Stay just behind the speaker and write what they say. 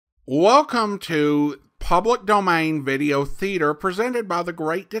Welcome to Public Domain Video Theater presented by the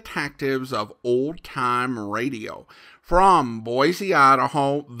great detectives of Old Time Radio. From Boise,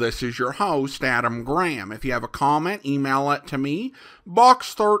 Idaho, this is your host, Adam Graham. If you have a comment, email it to me,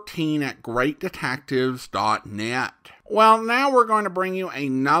 box13@greatdetectives.net. Well, now we're going to bring you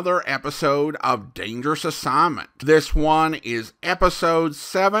another episode of Dangerous Assignment. This one is episode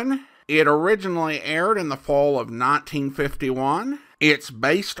 7. It originally aired in the fall of 1951. It's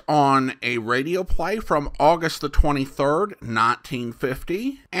based on a radio play from August the 23rd,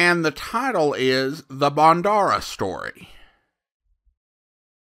 1950, and the title is The Bhandara Story.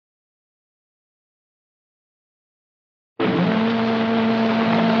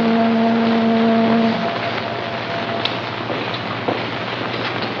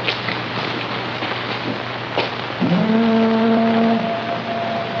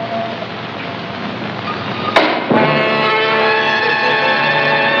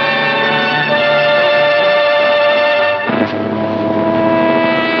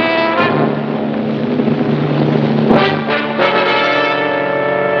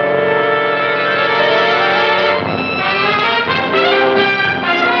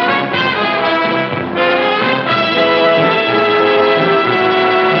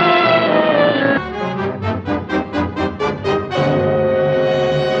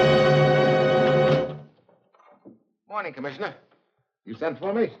 Morning, Commissioner. You sent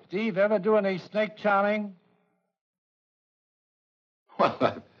for me? Steve, ever do any snake charming? Well,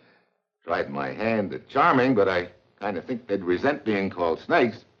 I've tried my hand at charming, but I kind of think they'd resent being called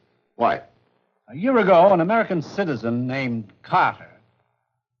snakes. Why? A year ago, an American citizen named Carter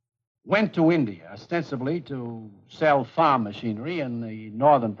went to India, ostensibly to sell farm machinery in the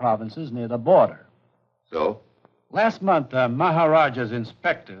northern provinces near the border. So? Last month, Maharaja's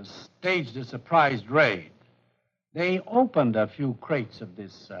inspectors staged a surprise raid. They opened a few crates of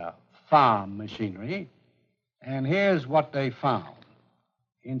this farm machinery, and here's what they found.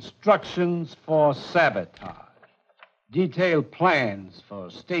 Instructions for sabotage, detailed plans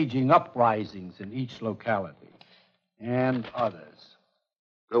for staging uprisings in each locality, and others.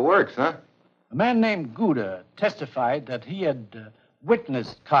 Good works, huh? A man named Gouda testified that he had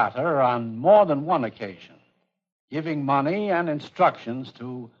witnessed Carter on more than one occasion, giving money and instructions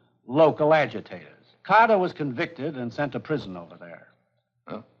to local agitators. Carter was convicted and sent to prison over there.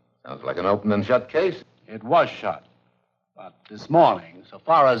 Well, sounds like an open and shut case. It was shut. But this morning, so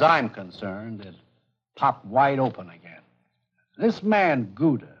far as I'm concerned, it popped wide open again. This man,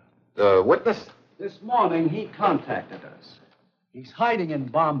 Gouda. The witness? This morning, he contacted us. He's hiding in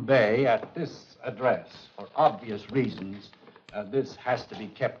Bombay at this address. For obvious reasons, this has to be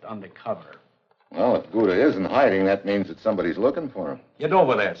kept undercover. Well, if Gouda isn't hiding, that means that somebody's looking for him. Get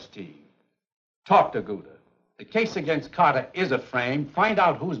over there, Steve. Talk to Gouda. The case against Carter is a frame. Find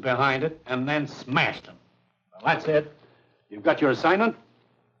out who's behind it, and then smash them. Well, that's it. You've got your assignment.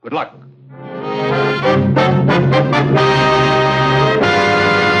 Good luck.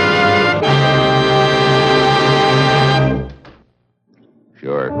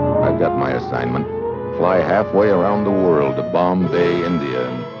 Sure, I've got my assignment. Fly halfway around the world to Bombay, India,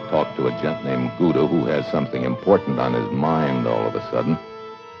 and talk to a gent named Gouda who has something important on his mind all of a sudden.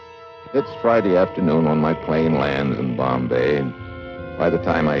 It's Friday afternoon when my plane lands in Bombay, and by the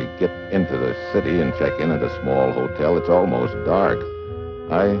time I get into the city and check in at a small hotel, it's almost dark.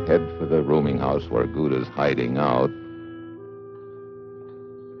 I head for the rooming house where Gouda's hiding out.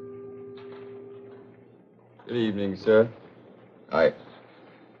 Good evening, sir. Hi.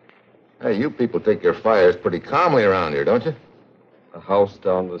 Hey, you people take your fires pretty calmly around here, don't you? A house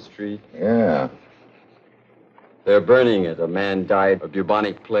down the street. Yeah. They're burning it. A man died of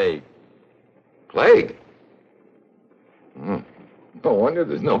bubonic plague. Plague? No wonder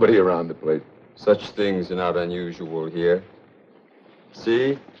there's nobody around the place. Such things are not unusual here.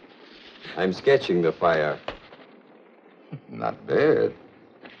 See? I'm sketching the fire. Not bad.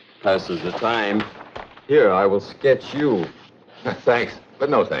 Passes the time. Here, I will sketch you. Thanks, but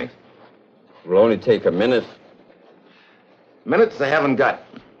no thanks. It will only take a minute. Minutes they haven't got.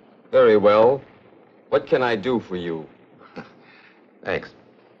 Very well. What can I do for you? Thanks.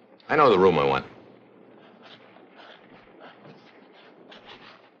 I know the room I want.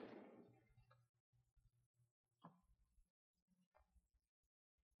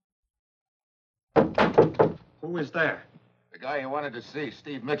 Who is there? The guy you wanted to see,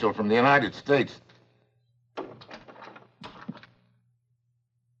 Steve Mitchell from the United States.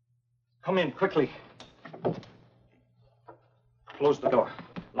 Come in, quickly. Close the door.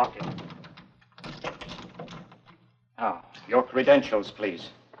 Lock it. Now, your credentials,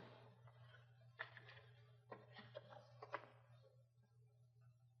 please.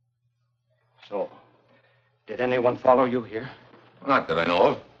 So, did anyone follow you here? Not that I know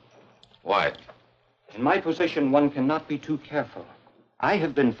of. Why? In my position, one cannot be too careful. I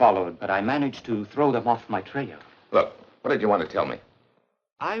have been followed, but I managed to throw them off my trail. Look, what did you want to tell me?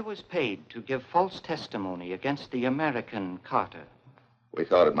 I was paid to give false testimony against the American Carter. We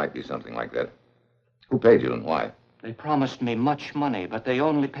thought it might be something like that. Who paid you and why? They promised me much money, but they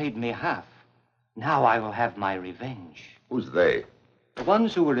only paid me half. Now I will have my revenge. Who's they? The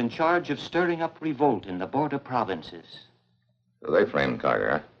ones who were in charge of stirring up revolt in the border provinces. So they framed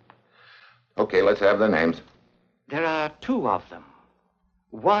Carter, huh? Okay, let's have their names. There are two of them.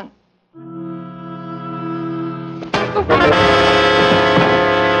 One...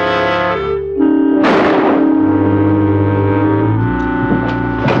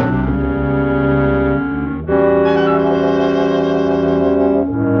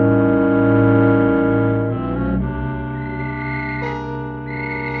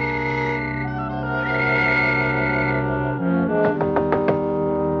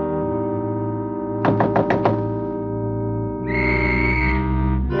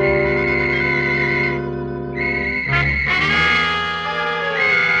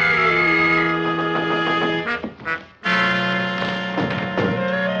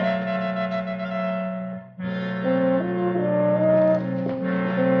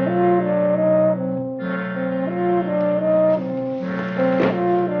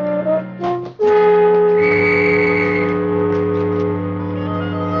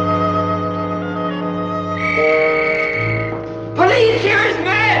 Police, here's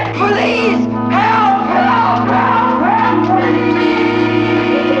me! Police! Help! Help! Help! Help! Police!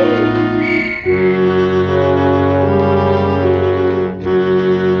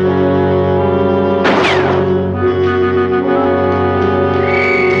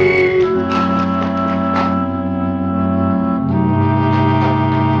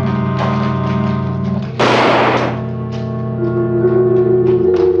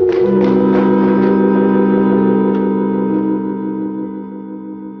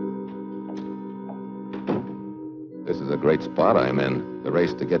 This is a great spot I'm in. The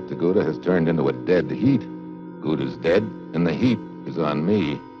race to get to Gouda has turned into a dead heat. Gouda's dead, and the heat is on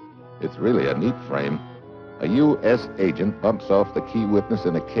me. It's really a neat frame. A U.S. agent bumps off the key witness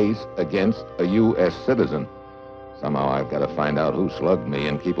in a case against a U.S. citizen. Somehow I've got to find out who slugged me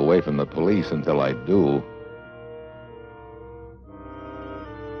and keep away from the police until I do.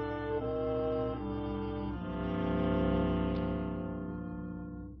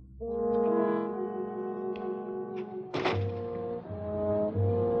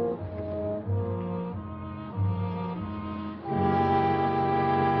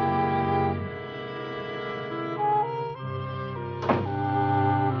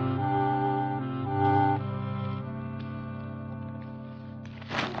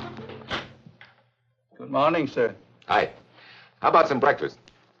 Good morning, sir. Hi. How about some breakfast?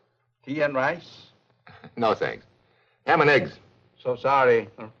 Tea and rice? No, thanks. Ham and eggs. So sorry.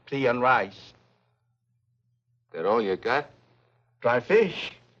 Tea and rice. That all you got? Dry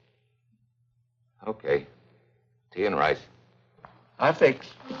fish? Okay. Tea and rice. I fix.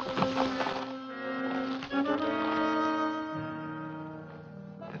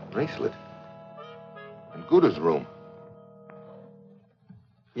 That bracelet. In Gouda's room.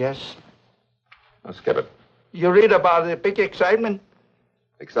 Yes. Now skip it. You read about the big excitement?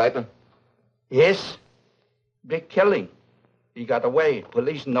 Excitement? Yes. Big killing. He got away.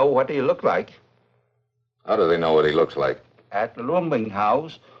 Police know what he looked like. How do they know what he looks like? At the rooming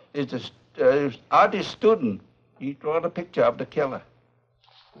house is the artist student. He drew a picture of the killer.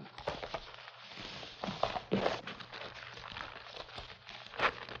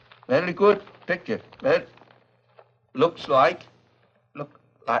 Very good picture. Very, looks like. Look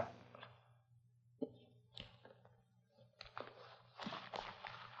like.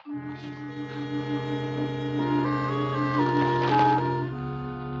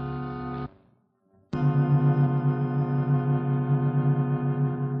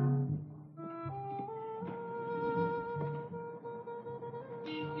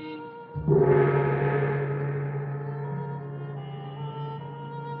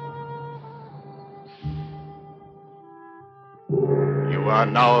 You are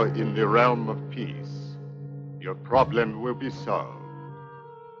now in the realm of peace. Your problem will be solved.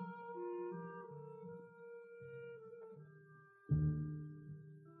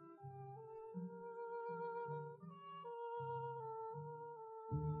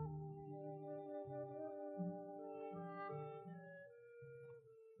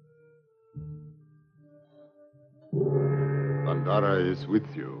 Bhandara is with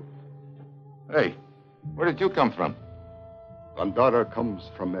you. Hey, where did you come from? Bhandara comes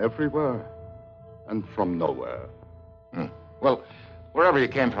from everywhere. and from nowhere. Well, wherever you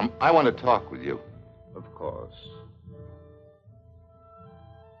came from, I want to talk with you. Of course.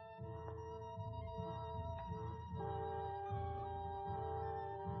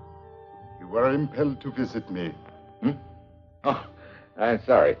 You were impelled to visit me. Oh, I'm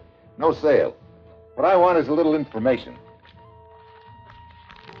sorry. No sale. What I want is a little information.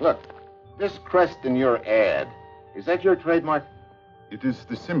 Look, this crest in your ad, is that your trademark? It is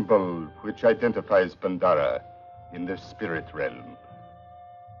the symbol which identifies Bhandara in the spirit realm.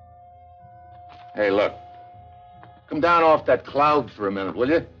 Hey, look. Come down off that cloud for a minute, will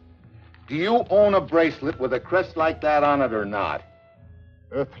you? Do you own a bracelet with a crest like that on it or not?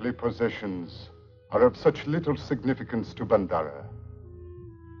 Earthly possessions are of such little significance to Bhandara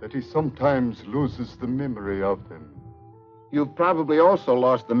that he sometimes loses the memory of them. You've probably also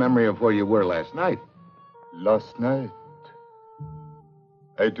lost the memory of where you were last night. Last night?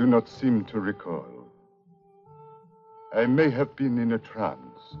 I do not seem to recall. I may have been in a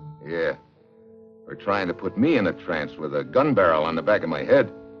trance. Yeah. Or trying to put me in a trance with a gun barrel on the back of my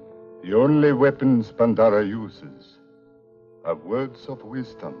head. The only weapons Bhandara uses are words of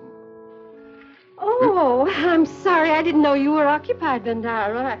wisdom. Oh, I'm sorry. I didn't know you were occupied,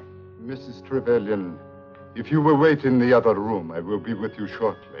 Bhandara. Mrs. Trevelyan, if you will wait in the other room, I will be with you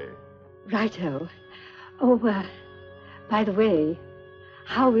shortly. Righto. Oh, by the way,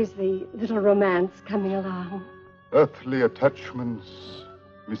 how is the little romance coming along? Earthly attachments,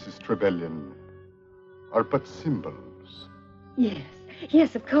 Mrs. Trevelyan, are but symbols.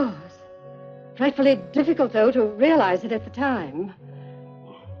 Yes, of course. Frightfully difficult, though, to realize it at the time.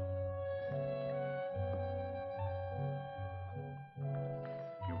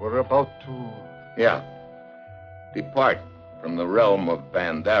 You were about to... Yeah. Depart from the realm of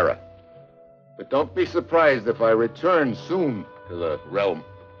Bhandara. But don't be surprised if I return soon to the realm.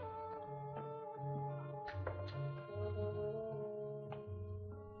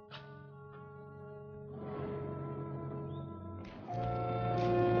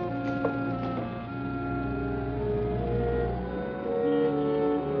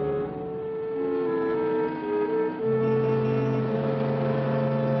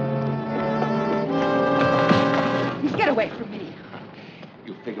 Get away from me.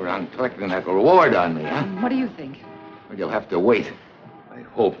 You figure on collecting that reward on me, huh? What do you think? Well, you'll have to wait. I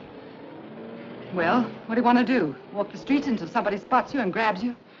hope. Well, what do you want to do? Walk the streets until somebody spots you and grabs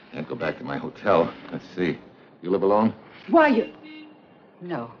you? Can't go back to my hotel. Let's see. You live alone? Why, you...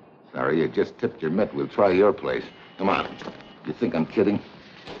 No. Sorry, you just tipped your mitt. We'll try your place. Come on. You think I'm kidding?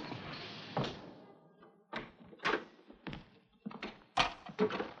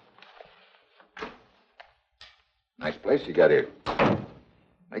 Nice place you got here.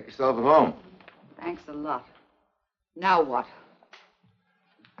 Make yourself at home. Thanks a lot. Now what?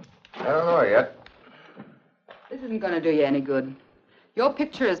 I don't know yet. This isn't going to do you any good. Your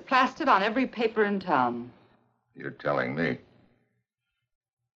picture is plastered on every paper in town. You're telling me.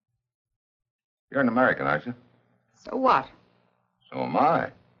 You're an American, aren't you? So what? So am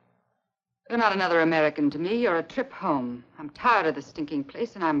I. You're not another American to me. You're a trip home. I'm tired of the stinking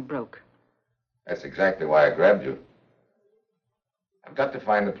place, and I'm broke. That's exactly why I grabbed you. I've got to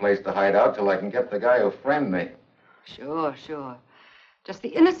find a place to hide out till I can get the guy who framed me. Sure. Just the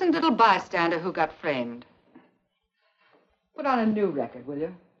innocent little bystander who got framed. Put on a new record, will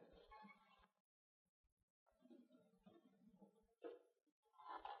you?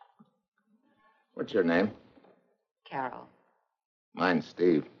 What's your name? Carol. Mine's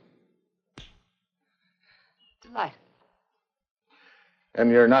Steve. Delight.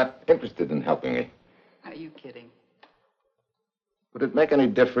 And you're not interested in helping me? Are you kidding? Would it make any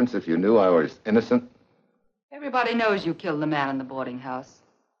difference if you knew I was innocent? Everybody knows you killed the man in the boarding house.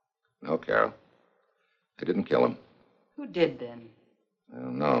 No, Carol. I didn't kill him. Who did then? I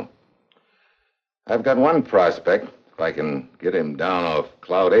don't know. I've got one prospect. If I can get him down off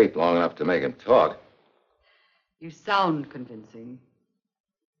Cloud 8 long enough to make him talk. You sound convincing.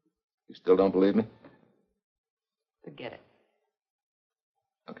 You still don't believe me? Forget it.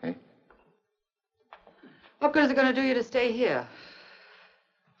 Okay. What good is it going to do you to stay here?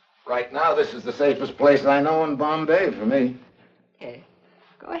 Right now, this is the safest place I know in Bombay for me. Okay.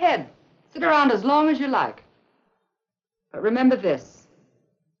 Go ahead. Sit around as long as you like. But remember this.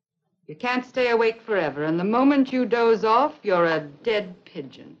 You can't stay awake forever, and the moment you doze off, you're a dead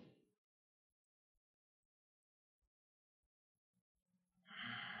pigeon.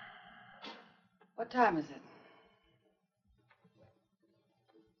 What time is it?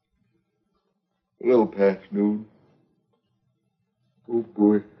 A little past noon. Oh,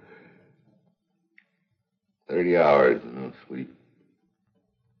 boy. 30 hours and no sleep.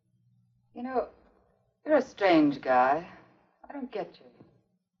 You know, You're a strange guy. I don't get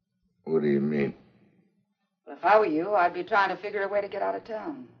you. What do you mean? Well, if I were you, I'd be trying to figure a way to get out of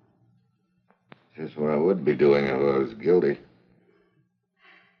town. Just what I would be doing if I was guilty.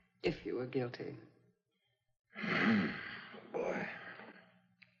 If you were guilty. Boy.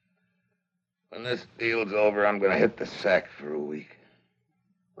 When this deal's over, I'm going to hit the sack for a week.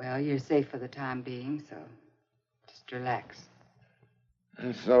 Well, you're safe for the time being, so just relax.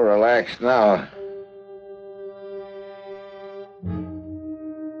 I'm so relaxed now.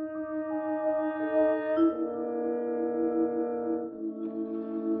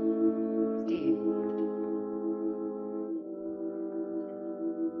 Steve.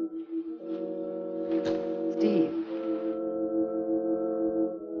 Steve.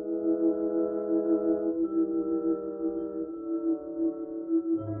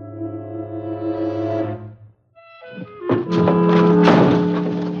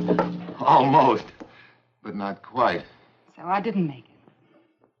 Almost, but not quite. So I didn't make it.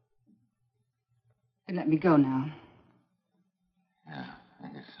 You let me go now. Yeah, I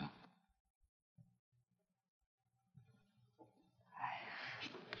guess so.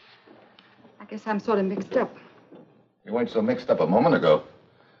 I guess I'm sort of mixed up. You weren't so mixed up a moment ago.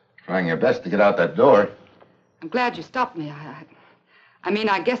 Trying your best to get out that door. I'm glad you stopped me. I mean,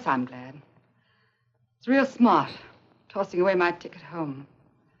 I guess I'm glad. It's real smart, tossing away my ticket home.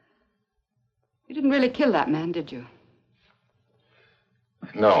 You didn't really kill that man, did you?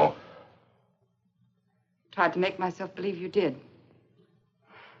 No. Tried to make myself believe you did.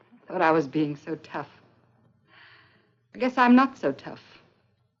 I thought I was being so tough. I guess I'm not so tough.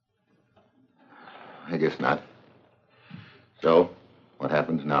 I guess not. So, what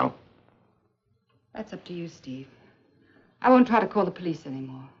happens now? That's up to you, Steve. I won't try to call the police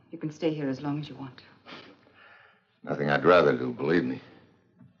anymore. You can stay here as long as you want to. Nothing I'd rather do, believe me.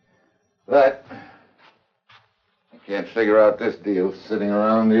 But I can't figure out this deal sitting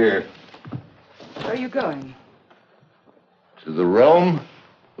around here. Where are you going? To the realm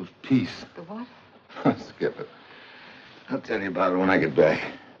of peace. The what? Skip it. I'll tell you about it when I get back.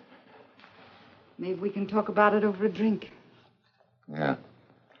 Maybe we can talk about it over a drink. Yeah.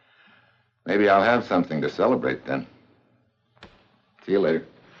 Maybe I'll have something to celebrate then. See you later.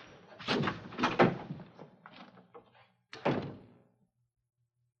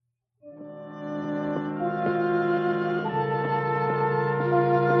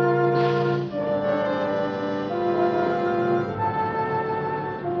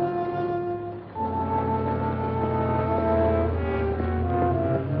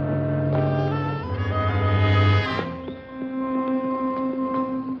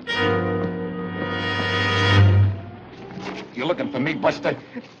 You looking for me, Buster?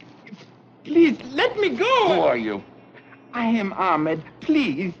 Please, let me go. Who are you? I am Ahmed.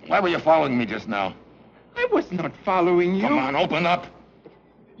 Please. Why were you following me just now? I was not following you. Come on, open up.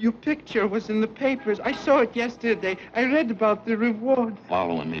 Your picture was in the papers. I saw it yesterday. I read about the reward.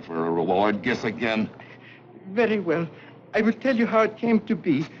 Following me for a reward? Guess again. Very well. I will tell you how it came to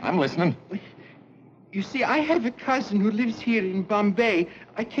be. I'm listening. You see, I have a cousin who lives here in Bombay.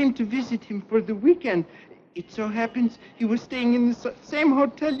 I came to visit him for the weekend. It so happens he was staying in the same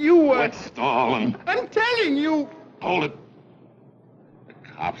hotel you were. Quit stalling. I'm telling you. Hold it. The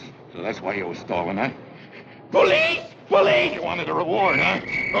cops. So that's why you were stalling, huh? Police! Police! You wanted a reward, huh?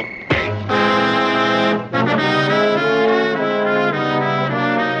 Okay.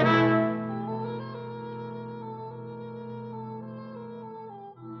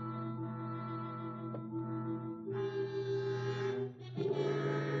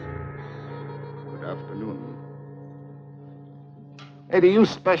 Good afternoon. Hey, do you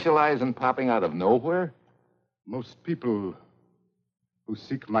specialize in popping out of nowhere? Most people who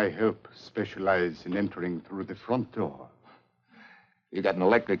seek my help specialize in entering through the front door. You got an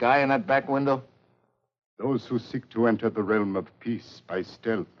electric eye in that back window? Those who seek to enter the realm of peace by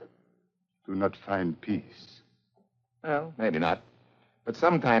stealth do not find peace. Well, maybe not. But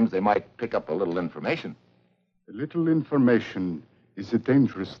sometimes they might pick up a little information. A little information is a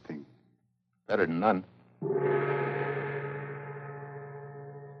dangerous thing. Better than none.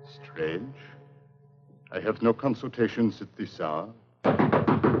 Strange. I have no consultations at this hour.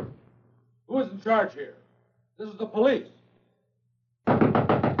 Who's in charge here? This is the police.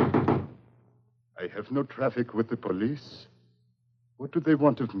 I have no traffic with the police. What do they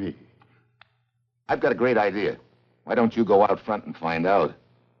want of me? I've got a great idea. Why don't you go out front and find out?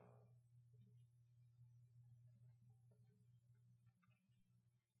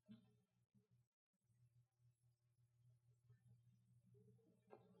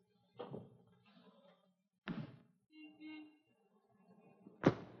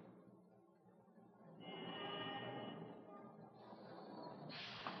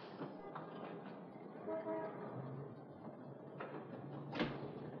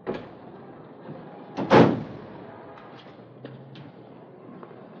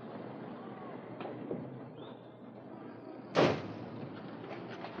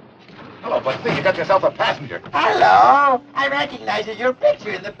 Buster, you got yourself a passenger. Hello. I recognize your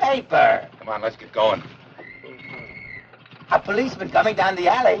picture in the paper. Come on, let's get going. A policeman coming down the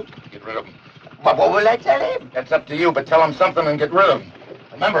alley. Get rid of him. But what will I tell him? That's up to you, but tell him something and get rid of him.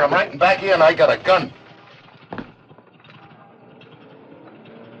 Remember, I'm right in back here and I got a gun.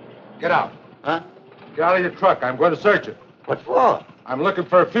 Get out. Huh? Get out of your truck. I'm going to search it. What for? I'm looking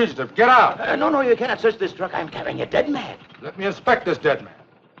for a fugitive. Get out. No, you cannot search this truck. I'm carrying a dead man. Let me inspect this dead man.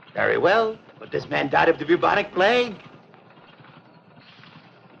 Very well, but this man died of the bubonic plague.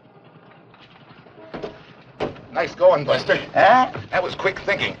 Nice going, Buster. Huh? That was quick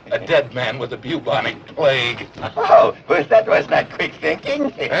thinking. A dead man with the bubonic plague. Oh, well, that was not quick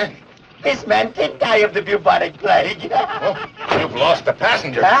thinking. Huh? This man did die of the bubonic plague. Well, you've lost a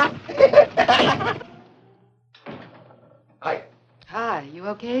passenger. Huh? Hi. Hi, you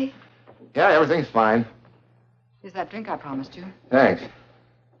okay? Yeah, everything's fine. Here's that drink I promised you. Thanks.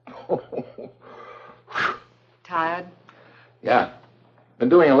 Tired? Yeah. Been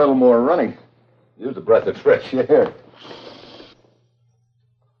doing a little more running. Use a breath of fresh air.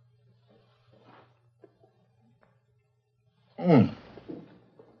 That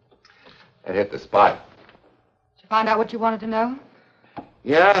hit the spot. Did you find out what you wanted to know?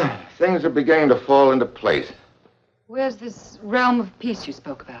 Yeah, things are beginning to fall into place. Where's this realm of peace you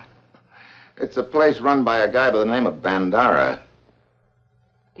spoke about? It's a place run by a guy by the name of Bhandara.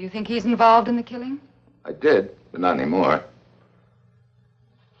 Do you think he's involved in the killing? I did, but not anymore.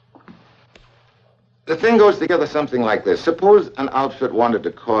 The thing goes together something like this. Suppose an outfit wanted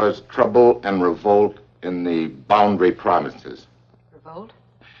to cause trouble and revolt in the boundary provinces. Revolt?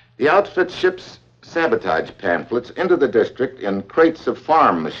 The outfit ships sabotage pamphlets into the district in crates of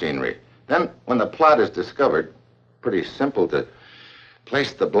farm machinery. Then, when the plot is discovered, pretty simple to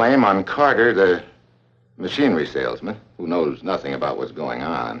place the blame on Carter, the machinery salesman, who knows nothing about what's going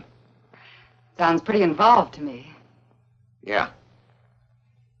on. Sounds pretty involved to me. Yeah.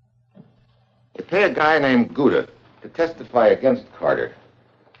 They pay a guy named Gouda to testify against Carter.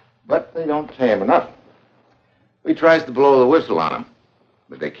 But they don't pay him enough. He tries to blow the whistle on him,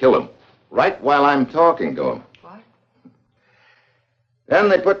 but they kill him right while I'm talking to him. What? Then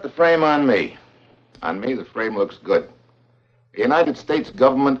they put the frame on me. On me, the frame looks good. A United States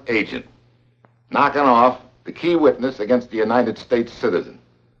government agent, knocking off the key witness against the United States citizen.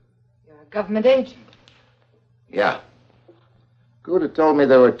 You're a government agent. Yeah. Gouda told me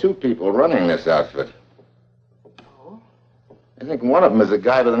there were two people running this outfit. Oh? I think one of them is a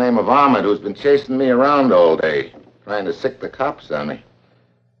guy by the name of Ahmed who's been chasing me around all day, trying to sick the cops on me.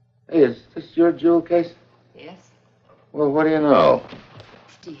 Hey, is this your jewel case? Yes. Well, what do you know?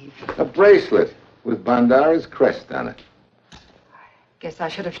 Steve. A bracelet with Bhandara's crest on it. Guess I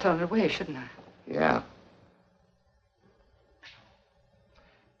should have thrown it away, shouldn't I? Yeah.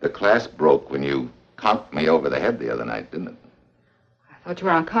 The class broke when you conked me over the head the other night, didn't it? I thought you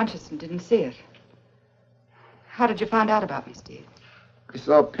were unconscious and didn't see it. How did you find out about me, Steve? I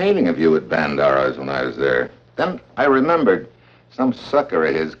saw a painting of you at Bhandara's when I was there. Then I remembered some sucker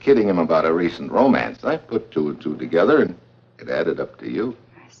of his kidding him about a recent romance. I put two and two together, and it added up to you.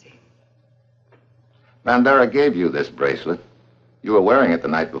 I see. Bhandara gave you this bracelet. You were wearing it the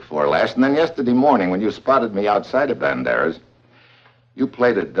night before last, and then yesterday morning, when you spotted me outside of Bhandara's, you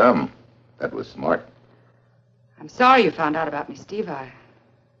played it dumb. That was smart. I'm sorry you found out about me, Steve. I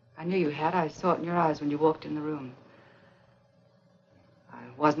knew you had. I saw it in your eyes when you walked in the room. I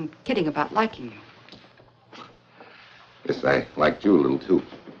wasn't kidding about liking you. Guess I liked you a little, too.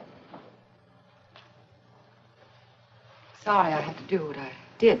 Sorry I had to do what I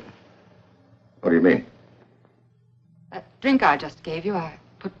did. What do you mean? That drink I just gave you, I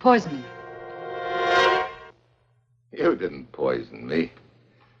put poison in it. You didn't poison me.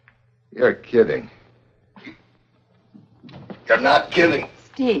 You're kidding. You're not kidding.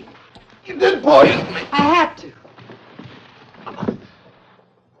 Steve. You did poison me. I had to.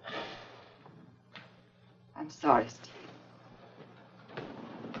 I'm sorry, Steve.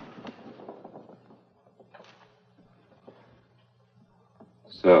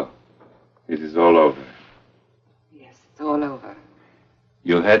 So, it is all over. Yes, it's all over.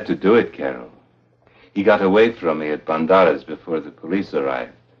 You had to do it, Carol. He got away from me at Bhandara's before the police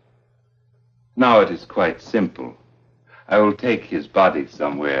arrived. Now it is quite simple. I will take his body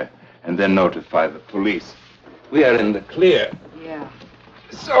somewhere and then notify the police. We are in the clear. Yeah.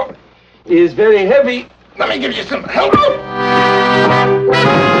 So, he is very heavy. Let me give you some help. Slow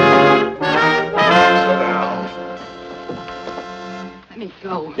down. Let me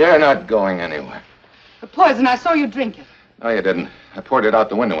go. You're not going anywhere. The poison, I saw you drink it. No, you didn't. I poured it out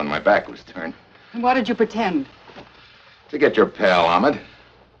the window when my back was turned. And why did you pretend? To get your pal, Ahmed.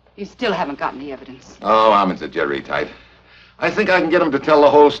 You still haven't gotten the evidence. Oh, Armand's a jerry type. I think I can get him to tell the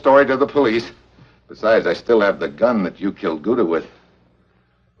whole story to the police. Besides, I still have the gun that you killed Gouda with.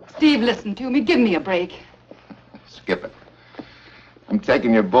 Steve, listen to me. Give me a break. Skip it. I'm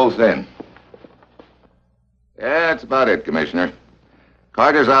taking you both in. Yeah, that's about it, Commissioner.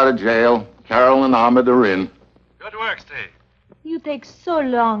 Carter's out of jail. Carol and Ahmed are in. Good work, Steve. You take so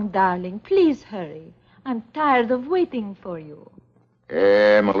long, darling. Please hurry. I'm tired of waiting for you.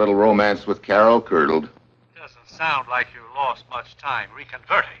 Yeah, my little romance with Carol curdled. Doesn't sound like you lost much time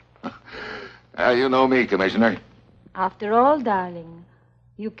reconverting. You know me, Commissioner. After all, darling,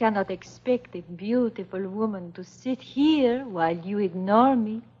 you cannot expect a beautiful woman to sit here while you ignore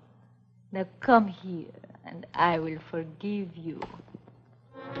me. Now come here, and I will forgive you.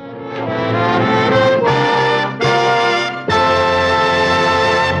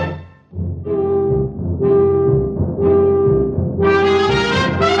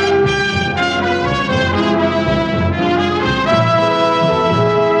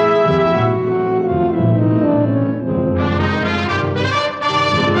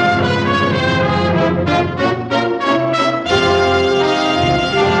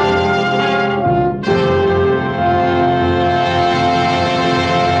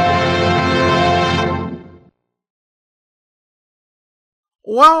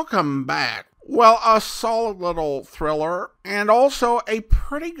 Welcome back. Well, a solid little thriller and also a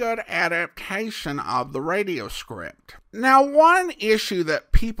pretty good adaptation of the radio script. Now, one issue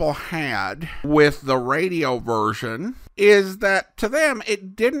that people had with the radio version is that to them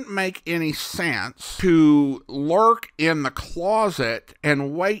it didn't make any sense to lurk in the closet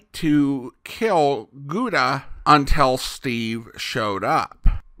and wait to kill Gouda until Steve showed up.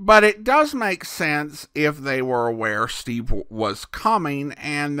 But it does make sense if they were aware Steve was coming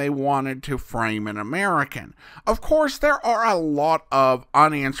and they wanted to frame an American. Of course, there are a lot of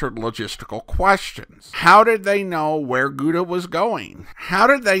unanswered logistical questions. How did they know where Gouda was going? How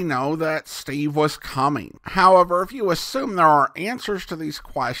did they know that Steve was coming? However, if you assume there are answers to these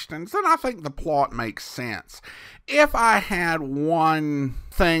questions, then I think the plot makes sense. If I had one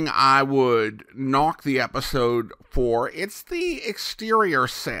thing I would knock the episode for, it's the exterior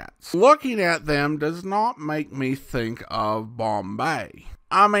sets. Looking at them does not make me think of Bombay.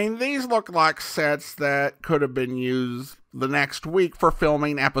 I mean, these look like sets that could have been used the next week for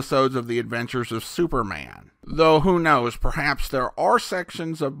filming episodes of The Adventures of Superman. Though who knows, perhaps there are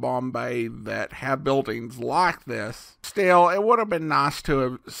sections of Bombay that have buildings like this. Still, it would have been nice to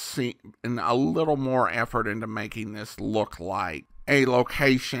have seen a little more effort into making this look like a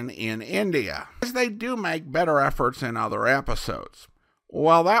location in India, as they do make better efforts in other episodes.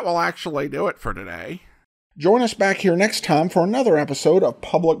 Well, that will actually do it for today. Join us back here next time for another episode of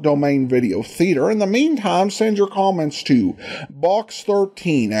Public Domain Video Theater. In the meantime, send your comments to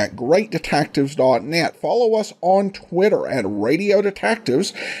box13@greatdetectives.net. Follow us on Twitter at Radio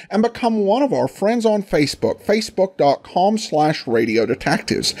Detectives and become one of our friends on Facebook, facebook.com/Radio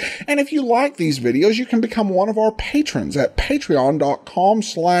Detectives. And if you like these videos, you can become one of our patrons at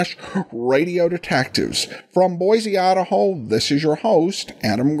patreon.com/Radio Detectives. From Boise, Idaho, this is your host,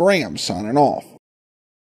 Adam Graham, signing off.